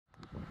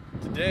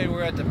Today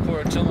we're at the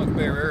Port of Tillamook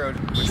Bay Railroad,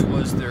 which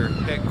was their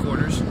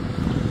headquarters.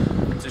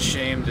 It's a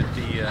shame that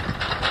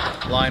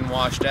the line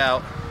washed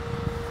out,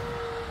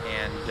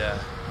 and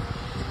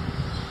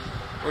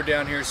we're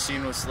down here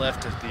seeing what's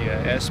left of the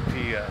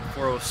SP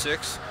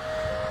 406,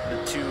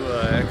 the two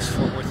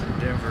ex-Fort Worth and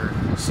Denver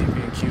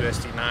CB&Q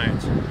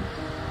SD9s.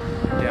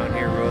 Down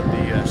here rode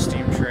the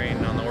steam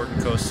train on the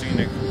Oregon Coast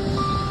Scenic,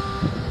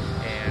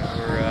 and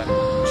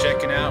we're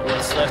checking out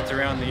what's left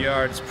around the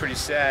yard. It's pretty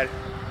sad.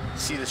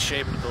 See the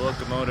shape of the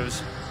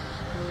locomotives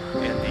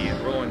and the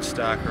rolling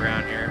stock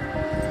around here,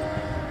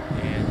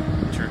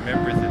 and to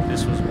remember that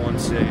this was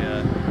once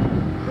a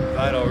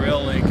vital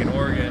rail link in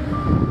Oregon,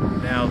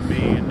 now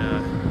being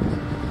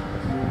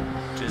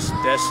just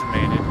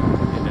decimated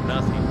into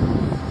nothing.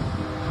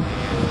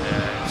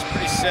 And it's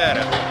pretty sad.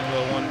 I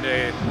hope one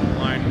day the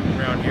line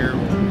around here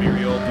will be